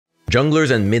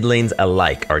Junglers and mid lanes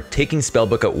alike are taking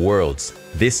Spellbook at Worlds.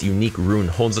 This unique rune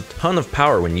holds a ton of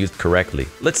power when used correctly.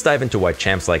 Let's dive into why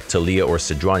champs like Taliyah or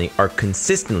Sejuani are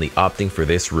consistently opting for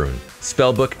this rune.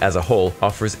 Spellbook as a whole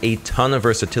offers a ton of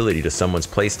versatility to someone's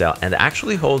playstyle and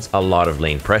actually holds a lot of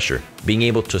lane pressure. Being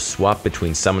able to swap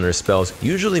between summoner spells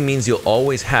usually means you'll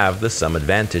always have the sum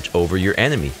advantage over your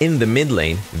enemy. In the mid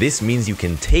lane, this means you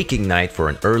can take Ignite for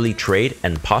an early trade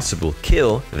and possible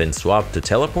kill, then swap to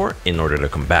teleport in order to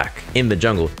come back. In the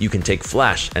jungle, you can take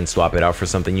Flash and swap it out for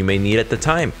something you may need at the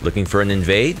time. Looking for an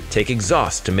invade? Take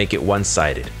Exhaust to make it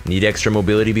one-sided. Need extra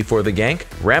mobility before the gank?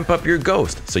 Ramp up your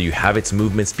Ghost so you have its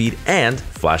movement speed and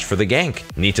Flash for the gank.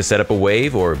 Need to set up a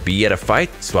wave or be at a fight?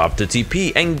 Swap to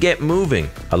TP and get moving.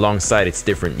 Alongside its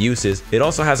different uses, it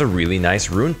also has a really nice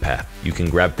rune path. You can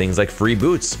grab things like Free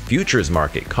Boots, Futures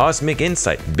Market, Cosmic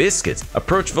Insight, Biscuits,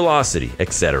 Approach Velocity,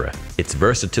 etc. Its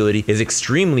versatility is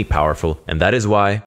extremely powerful, and that is why